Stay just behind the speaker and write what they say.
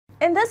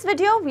In this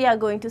video, we are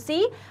going to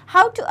see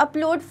how to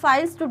upload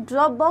files to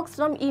Dropbox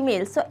from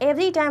email. So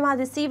every time I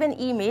receive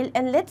an email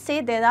and let's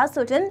say there are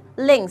certain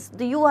links,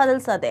 the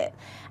URLs are there.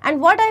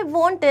 And what I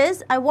want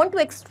is, I want to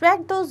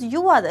extract those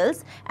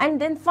URLs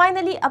and then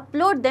finally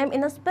upload them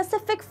in a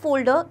specific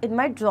folder in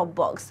my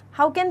Dropbox.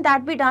 How can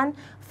that be done?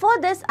 For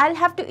this, I'll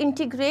have to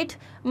integrate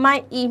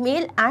my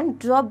email and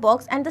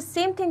Dropbox, and the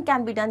same thing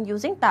can be done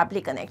using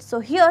Pabbly Connect. So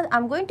here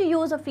I'm going to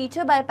use a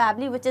feature by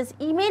Pabbly, which is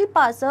email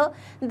parser,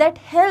 that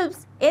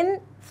helps in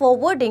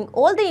forwarding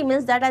all the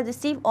emails that I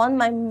receive on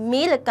my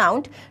mail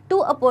account to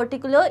a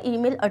particular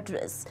email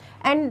address.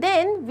 And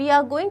then we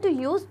are going to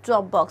use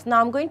Dropbox.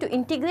 Now I'm going to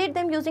integrate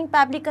them using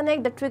Pabbly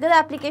Connect. The trigger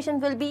application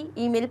will be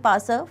email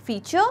parser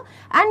feature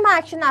and my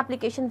action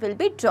application will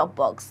be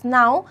Dropbox.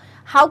 Now,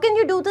 how can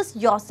you do this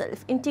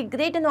yourself?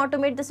 Integrate and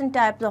automate this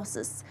entire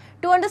process.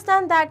 To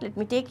understand that, let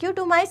me take you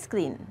to my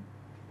screen.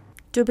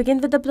 To begin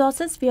with the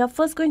process, we are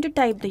first going to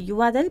type the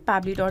URL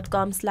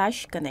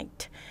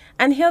pabbly.com/connect.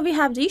 And here we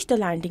have reached the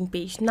landing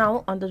page.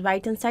 Now on the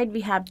right hand side,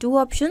 we have two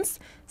options,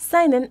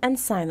 sign in and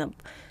sign up.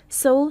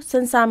 So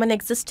since I'm an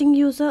existing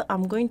user,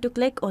 I'm going to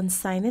click on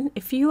sign in.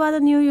 If you are a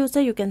new user,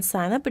 you can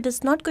sign up. It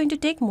is not going to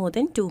take more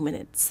than 2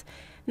 minutes.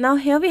 Now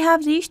here we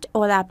have reached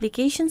all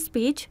applications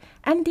page,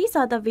 and these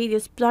are the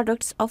various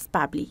products of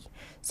Pabbly.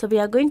 So we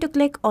are going to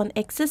click on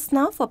access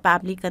now for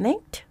Pabbly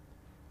Connect.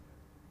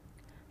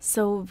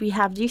 So we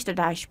have reached the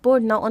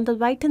dashboard. Now on the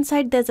right hand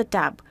side, there's a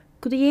tab,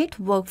 create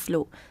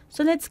workflow.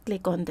 So let's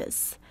click on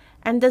this.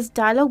 And this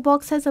dialog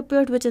box has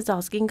appeared, which is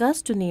asking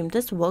us to name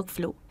this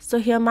workflow. So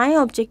here my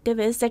objective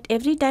is that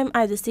every time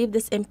I receive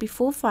this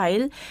MP4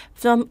 file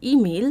from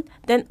email,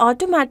 then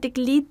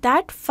automatically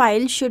that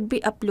file should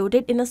be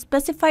uploaded in a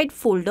specified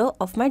folder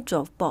of my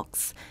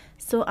Dropbox.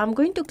 So I'm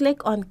going to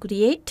click on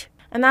create.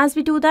 And as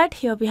we do that,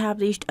 here we have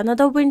reached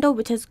another window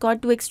which has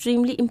got two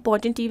extremely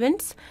important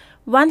events.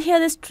 One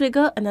here is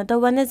trigger, another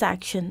one is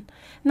action.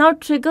 Now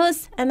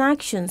triggers and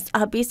actions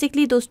are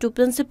basically those two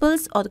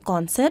principles or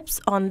concepts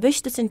on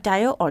which this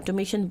entire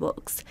automation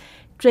works.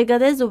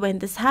 Trigger is when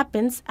this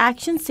happens,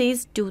 action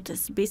says do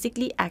this.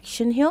 Basically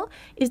action here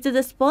is the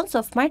response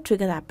of my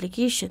trigger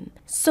application.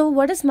 So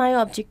what is my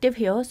objective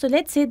here? So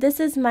let's say this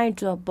is my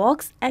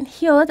Dropbox and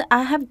here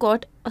I have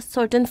got a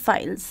certain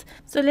files.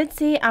 So let's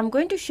say I'm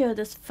going to share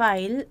this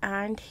file,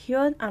 and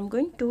here I'm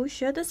going to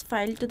share this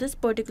file to this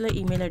particular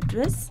email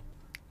address.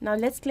 Now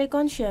let's click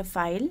on share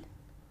file.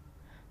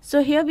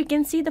 So here we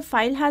can see the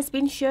file has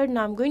been shared.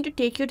 Now I'm going to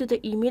take you to the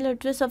email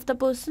address of the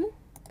person.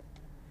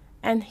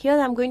 And here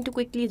I'm going to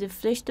quickly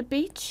refresh the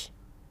page.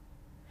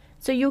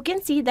 So you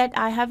can see that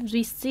I have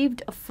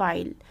received a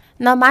file.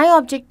 Now my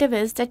objective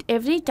is that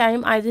every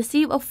time I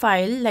receive a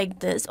file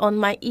like this on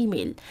my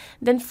email,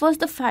 then first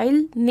the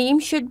file name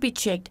should be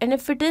checked. And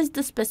if it is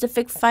the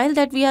specific file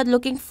that we are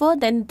looking for,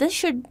 then this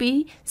should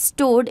be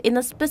stored in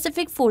a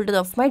specific folder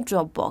of my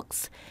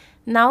Dropbox.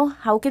 Now,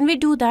 how can we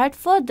do that?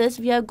 For this,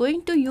 we are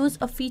going to use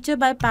a feature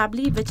by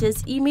Pabbly, which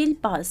is email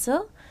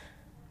parser.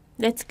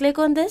 Let's click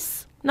on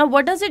this. Now,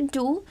 what does it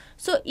do?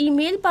 So,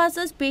 email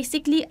parser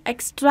basically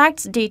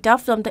extracts data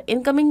from the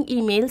incoming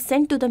email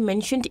sent to the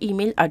mentioned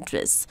email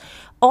address.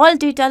 All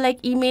data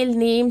like email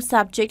name,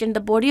 subject, and the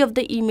body of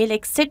the email,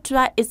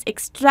 etc. is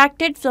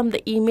extracted from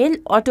the email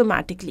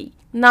automatically.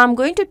 Now, I'm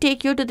going to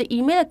take you to the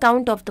email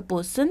account of the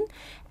person,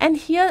 and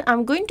here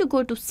I'm going to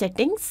go to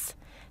settings.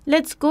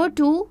 Let's go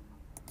to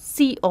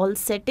see all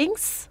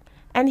settings,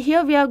 and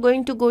here we are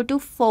going to go to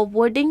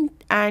forwarding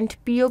and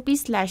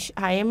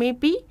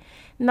POP/IMAP.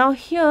 Now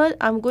here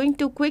I'm going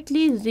to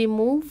quickly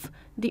remove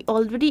the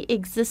already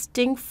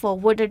existing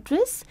forward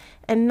address,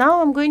 and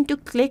now I'm going to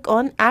click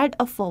on add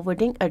a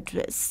forwarding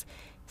address.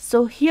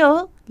 So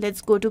here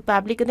let's go to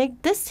Pabbly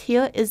Connect. This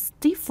here is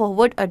the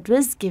forward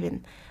address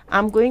given.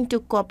 I'm going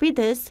to copy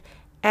this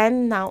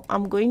and now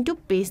I'm going to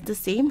paste the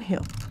same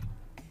here.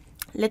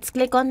 Let's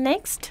click on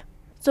next.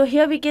 So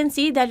here we can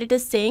see that it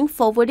is saying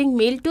forwarding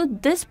mail to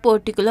this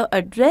particular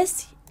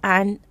address,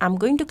 and I'm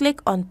going to click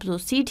on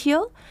proceed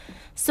here.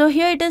 So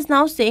here it is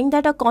now saying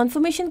that a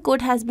confirmation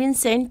code has been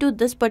sent to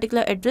this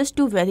particular address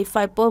to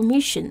verify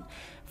permission.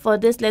 For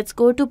this, let's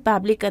go to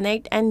Pabbly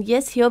Connect, and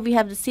yes, here we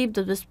have received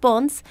the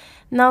response.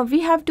 Now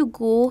we have to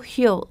go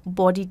here,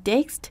 body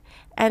text,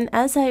 and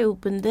as I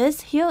open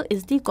this, here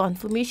is the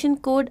confirmation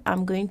code.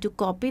 I'm going to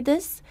copy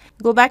this,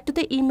 go back to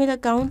the email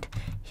account.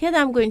 Here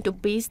I'm going to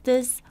paste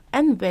this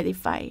and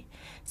verify.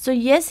 So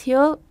yes,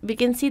 here we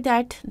can see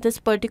that this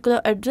particular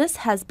address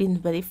has been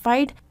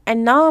verified,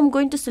 and now I'm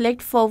going to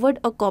select forward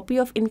a copy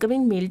of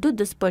incoming mail to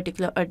this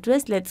particular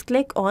address. Let's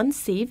click on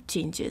save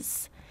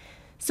changes.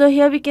 So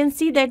here we can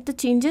see that the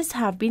changes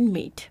have been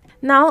made.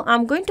 Now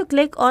I'm going to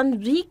click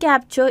on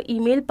recapture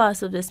email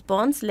parser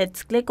response.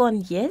 Let's click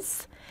on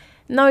yes.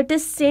 Now it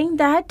is saying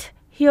that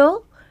here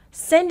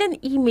send an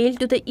email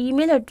to the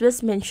email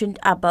address mentioned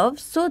above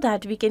so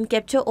that we can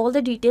capture all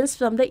the details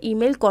from the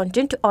email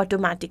content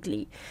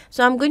automatically.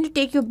 So I'm going to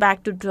take you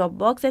back to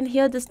Dropbox, and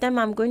here this time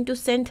I'm going to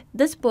send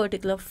this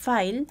particular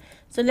file.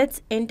 So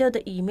let's enter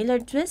the email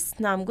address.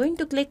 Now I'm going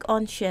to click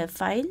on share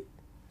file.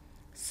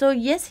 So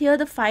yes, here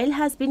the file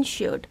has been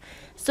shared.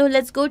 So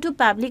let's go to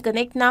Pabbly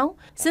Connect now.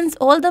 Since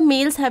all the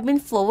mails have been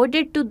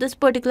forwarded to this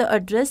particular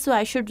address, so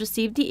I should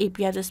receive the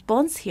API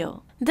response here.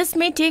 This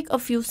may take a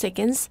few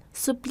seconds,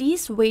 so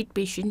please wait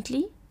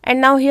patiently. And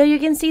now here you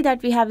can see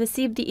that we have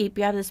received the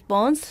API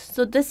response.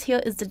 So this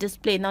here is the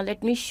display. Now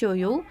let me show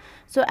you.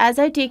 So as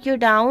I take you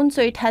down,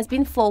 so it has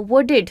been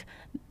forwarded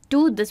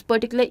to this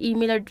particular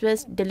email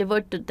address,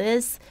 delivered to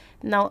this.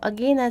 Now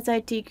again, as I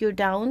take you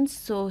down,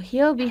 so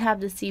here we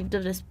have received the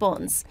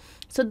response.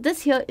 So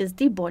this here is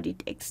the body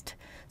text.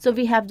 So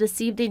we have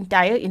received the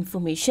entire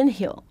information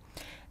here.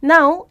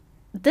 Now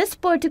this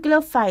particular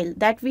file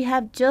that we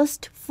have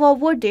just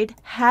forwarded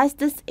has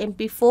this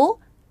MP4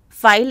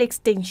 file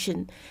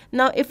extension.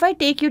 Now if I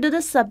take you to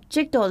the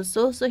subject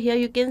also, so here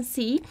you can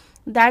see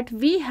that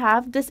we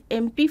have this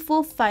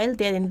MP4 file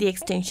there in the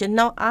extension.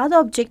 Now my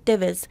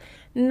objective is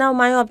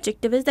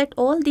that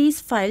all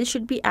these files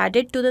should be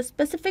added to the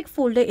specific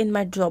folder in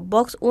my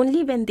Dropbox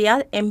only when they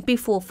are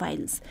MP4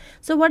 files.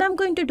 So what I'm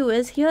going to do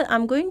is, here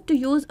I'm going to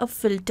use a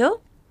filter.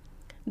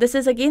 This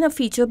is again a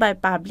feature by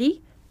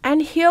Pabbly.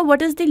 And here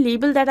what is the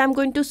label that I'm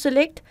going to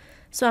select?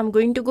 So I'm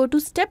going to go to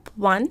step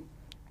 1.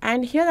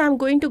 And here I'm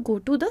going to go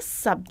to the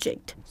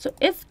subject. So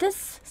if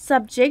this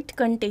subject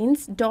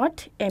contains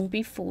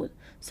 .mp4,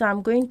 so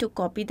I'm going to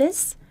copy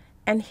this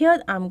and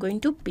here I'm going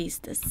to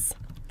paste this.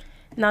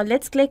 Now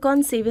let's click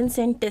on save and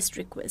send test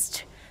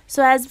request.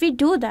 So as we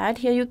do that,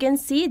 here you can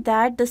see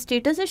that the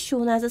status is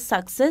shown as a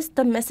success.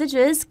 The message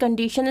is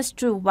condition is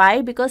true.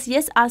 Why? Because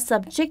yes, our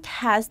subject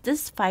has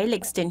this file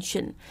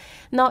extension.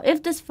 Now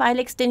if this file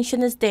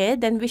extension is there,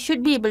 then we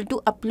should be able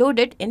to upload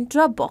it in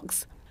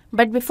Dropbox.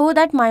 But before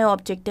that, my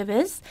objective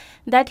is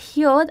that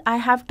here I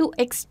have to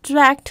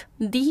extract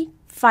the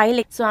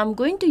file. So I'm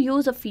going to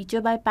use a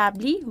feature by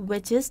Pabbly,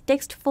 which is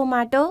text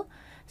formatter.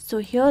 So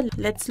here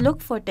let's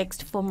look for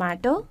text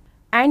formatter,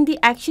 and the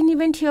action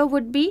event here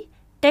would be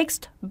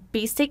text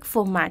basic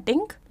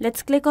formatting.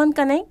 Let's click on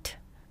connect.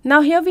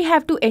 Now here we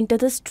have to enter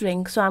the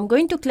string. So I'm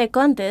going to click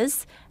on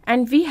this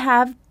and we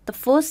have the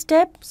first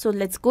step. So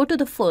let's go to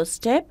the first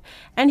step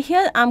and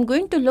here I'm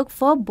going to look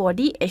for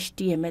body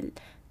HTML.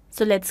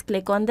 So let's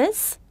click on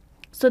this.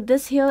 So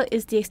this here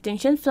is the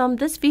extension. From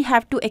this we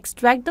have to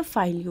extract the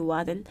file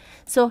URL.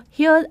 So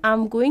here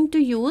I'm going to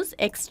use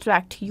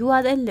extract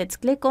URL. Let's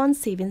click on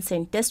save and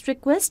send test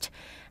request.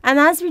 And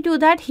as we do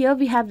that, here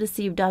we have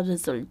received our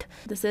result.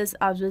 This is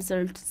our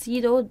result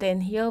 0.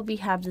 Then here we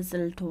have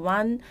result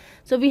 1.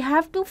 So we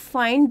have to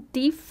find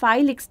the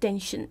file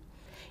extension.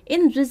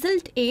 In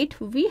result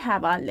 8 we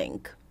have our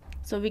link.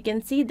 So we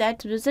can see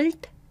that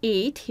result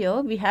 8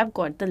 here we have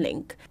got the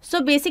link.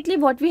 So basically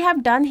what we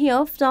have done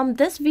here, from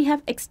this we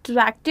have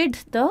extracted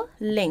the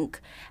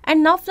link,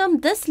 and now from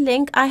this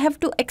link I have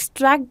to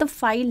extract the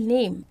file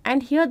name,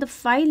 and here the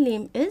file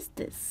name is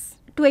this.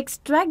 To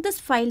extract this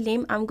file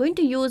name, I'm going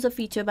to use a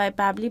feature by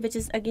Pabbly, which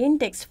is again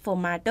text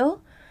formatter.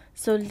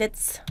 So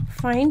let's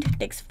find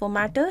text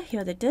formatter.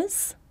 Here it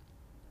is.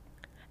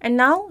 And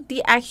now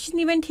the action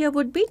event here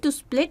would be to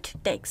split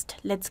text.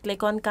 Let's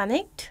click on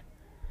connect.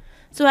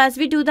 So as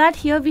we do that,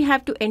 here we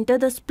have to enter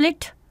the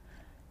split.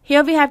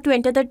 Here we have to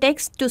enter the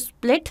text to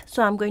split.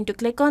 So I'm going to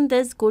click on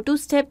this, go to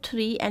step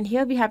 3, and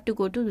here we have to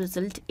go to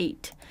result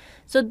 8.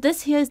 So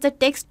this here is the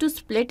text to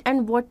split,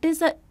 and what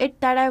is it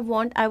that I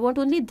want? I want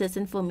only this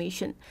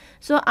information.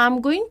 So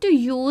I'm going to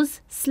use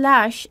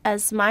slash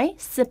as my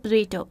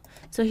separator.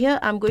 So here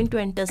I'm going to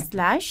enter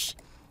slash.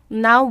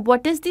 Now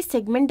what is the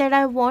segment that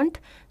I want?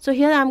 So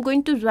here I'm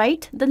going to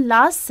write the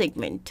last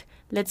segment.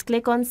 Let's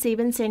click on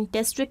save and send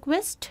test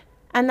request.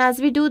 And as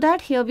we do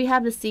that, here we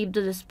have received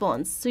the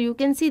response. So you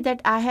can see that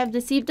I have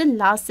received the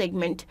last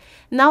segment.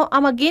 Now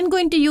I'm again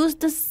going to use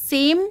the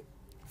same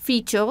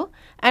feature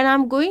and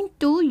I'm going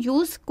to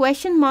use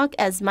question mark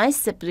as my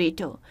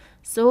separator.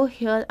 So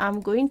here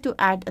I'm going to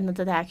add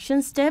another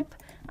action step.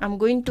 I'm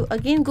going to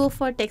again go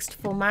for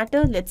text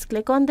formatter. Let's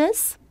click on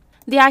this.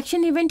 The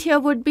action event here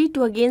would be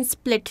to again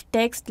split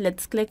text.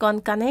 Let's click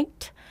on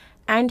connect.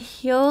 And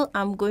here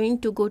I'm going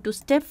to go to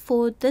step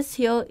 4. This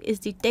here is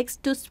the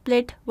text to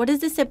split. What is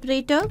the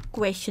separator?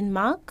 Question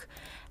mark.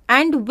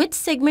 And which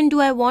segment do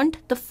I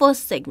want? The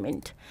first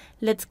segment.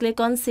 Let's click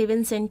on save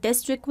and send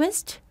test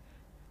request.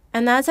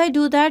 And as I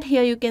do that,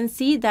 here you can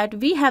see that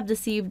we have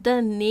received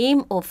the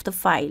name of the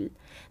file.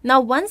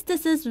 Now once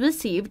this is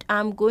received,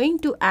 I'm going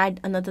to add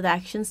another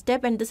action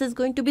step, and this is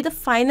going to be the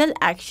final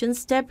action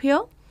step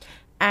here.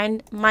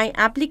 And my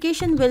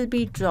application will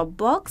be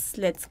Dropbox.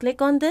 Let's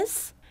click on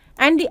this.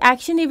 And the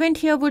action event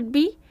here would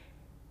be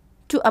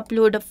to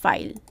upload a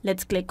file.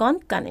 Let's click on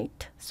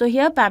connect. So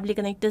here Pabbly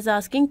Connect is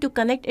asking to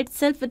connect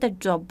itself with a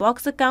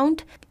Dropbox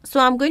account.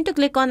 So I'm going to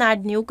click on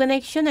add new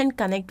connection and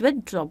connect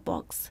with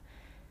Dropbox.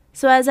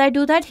 So as I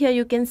do that, here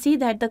you can see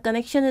that the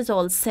connection is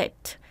all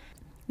set.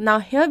 Now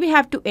here we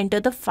have to enter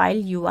the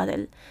file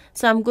URL.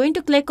 So I'm going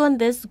to click on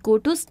this, go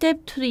to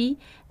step 3,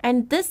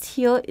 and this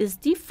here is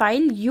the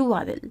file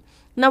URL.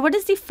 Now what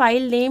is the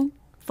file name?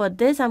 For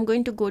this I'm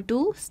going to go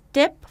to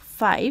step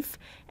 5,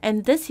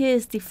 and this here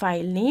is the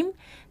file name.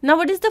 Now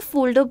what is the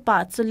folder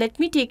path? So let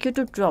me take you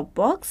to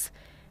Dropbox.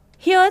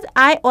 Here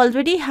I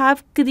already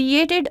have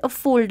created a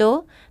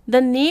folder.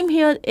 The name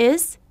here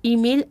is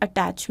email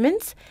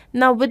attachments.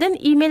 Now within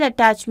email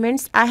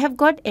attachments I have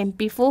got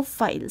MP4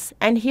 files,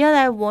 and here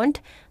I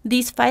want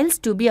these files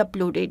to be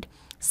uploaded.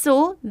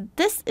 So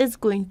this is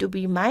going to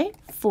be my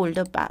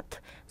folder path.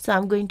 So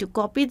I'm going to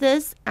copy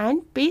this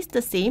and paste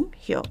the same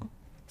here.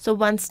 So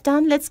once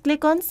done, let's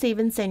click on save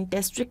and send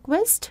test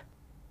request.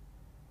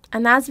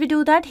 And as we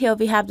do that, here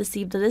we have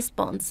received the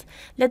response.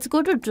 Let's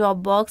go to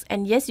Dropbox,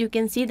 and yes, you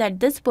can see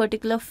that this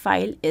particular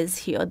file is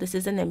here. This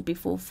is an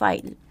MP4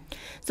 file.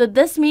 So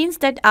this means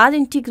that our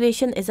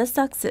integration is a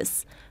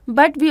success.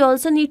 But we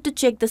also need to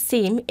check the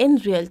same in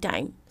real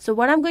time. So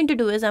what I'm going to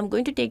do is I'm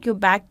going to take you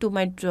back to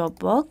my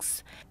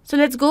Dropbox. So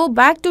let's go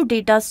back to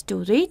data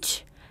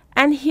storage.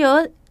 And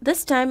here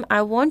this time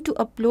I want to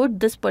upload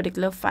this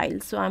particular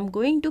file. So I'm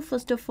going to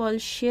first of all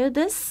share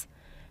this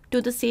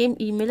to the same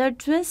email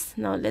address.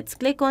 Now let's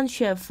click on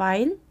share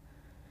file.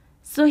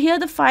 So here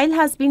the file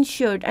has been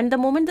shared, and the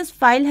moment this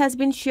file has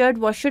been shared,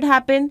 what should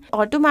happen?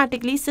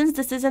 Automatically, since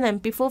this is an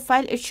MP4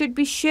 file, it should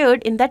be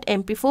shared in that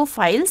MP4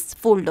 files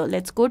folder.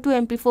 Let's go to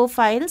MP4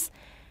 files,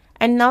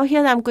 and now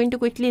here I'm going to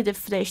quickly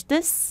refresh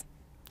this.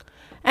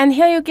 And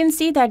here you can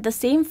see that the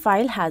same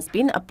file has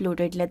been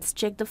uploaded. Let's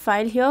check the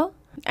file here.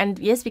 And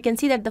yes, we can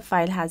see that the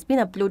file has been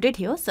uploaded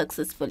here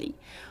successfully,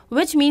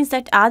 which means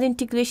that our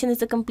integration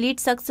is a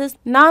complete success.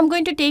 Now I'm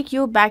going to take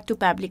you back to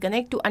Pabbly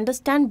Connect to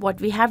understand what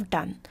we have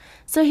done.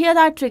 So here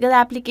our trigger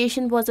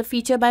application was a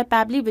feature by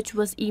Pabbly, which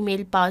was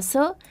email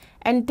parser.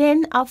 And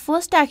then our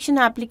first action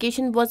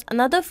application was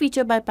another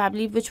feature by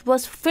Pabbly, which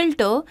was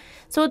filter,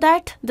 so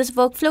that this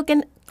workflow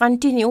can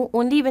continue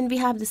only when we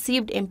have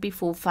received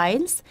MP4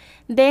 files.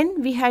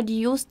 Then we had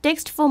used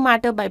text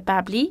formatter by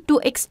Pabbly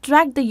to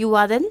extract the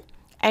URL.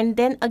 And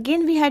then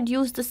again we had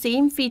used the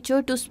same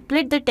feature to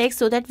split the text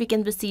so that we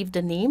can receive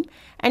the name.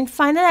 And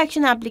final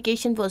action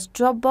application was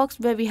Dropbox,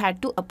 where we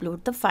had to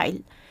upload the file.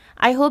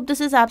 I hope this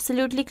is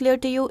absolutely clear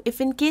to you. If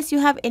in case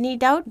you have any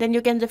doubt, then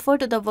you can refer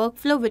to the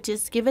workflow which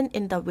is given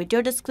in the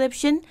video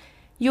description.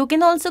 You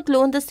can also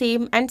clone the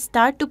same and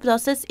start to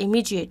process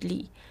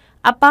immediately.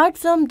 Apart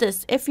from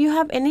this, if you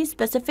have any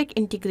specific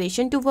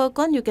integration to work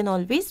on, you can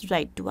always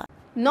write to us.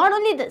 Not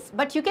only this,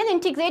 but you can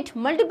integrate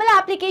multiple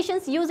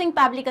applications using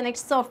Pabbly Connect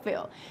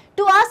software.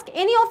 To ask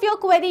any of your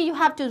query, you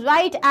have to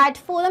write at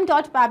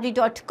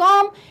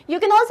forum.pabbly.com. You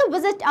can also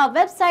visit our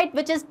website,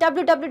 which is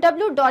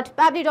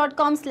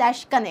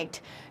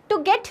www.pabbly.com/connect. To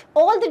get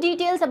all the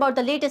details about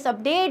the latest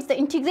updates, the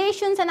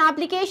integrations and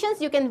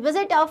applications, you can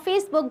visit our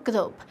Facebook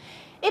group.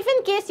 If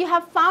in case you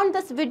have found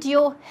this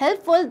video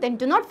helpful, then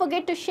do not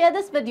forget to share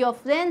this with your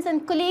friends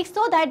and colleagues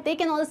so that they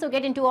can also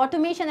get into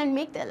automation and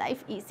make their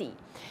life easy.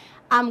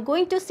 I'm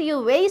going to see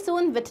you very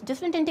soon with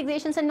different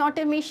integrations and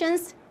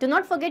automations. Do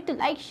not forget to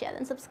like, share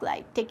and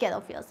subscribe. Take care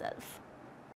of yourself.